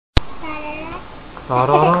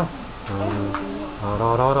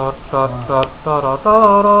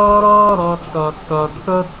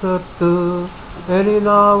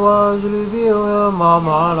Elena was revealed,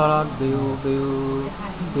 Mama la biu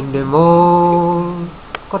in the moon,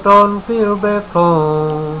 cotton field back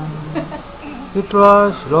home. It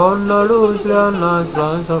was Rona Luciana,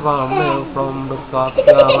 glance of a mail from the top in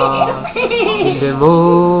the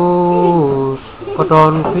moon,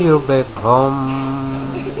 cotton field back home.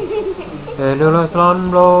 And the sun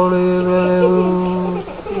blowing,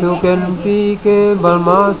 you can pick a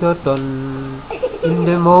Balma certain in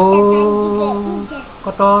the moon,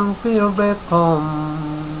 cotton field back home.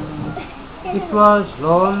 It was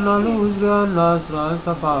Rona Luciana, glance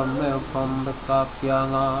of a mail from the top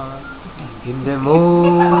in the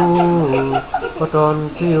moon, cotton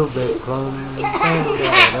field back home.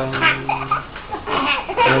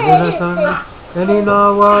 And the sun,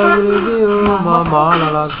 Elena was revealed, Mama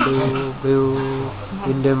la biu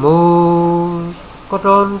in the moon,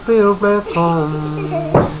 cotton field back home.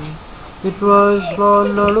 It was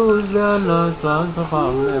Rona Luciana, glance of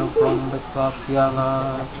a mail from the top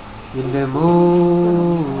in the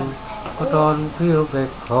moon, cotton field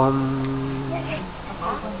back home.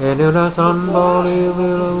 And the sun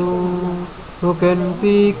blowing, you can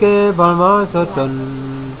pick a Balma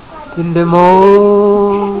certain in the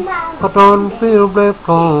moon, cotton field back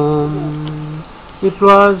home. It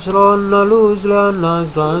was Rona Luciana,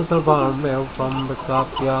 glance of a mail from the top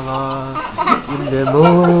in the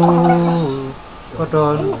moon,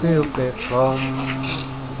 cotton field back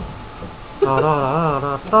home.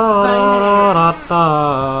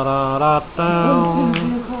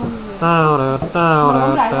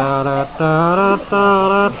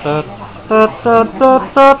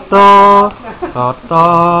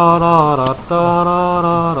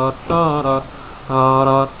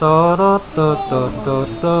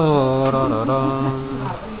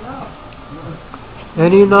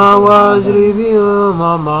 Elena was revealed,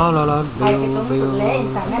 Mama la biu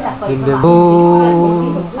in the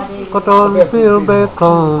moon, cotton field back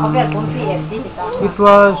home. It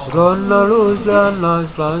was Rona Luciana,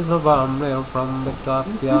 glance of a mail from the top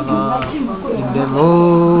in the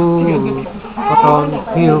moon, cotton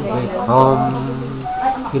field back home.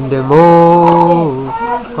 In the moon,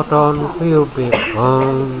 cotton field back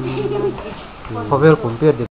home.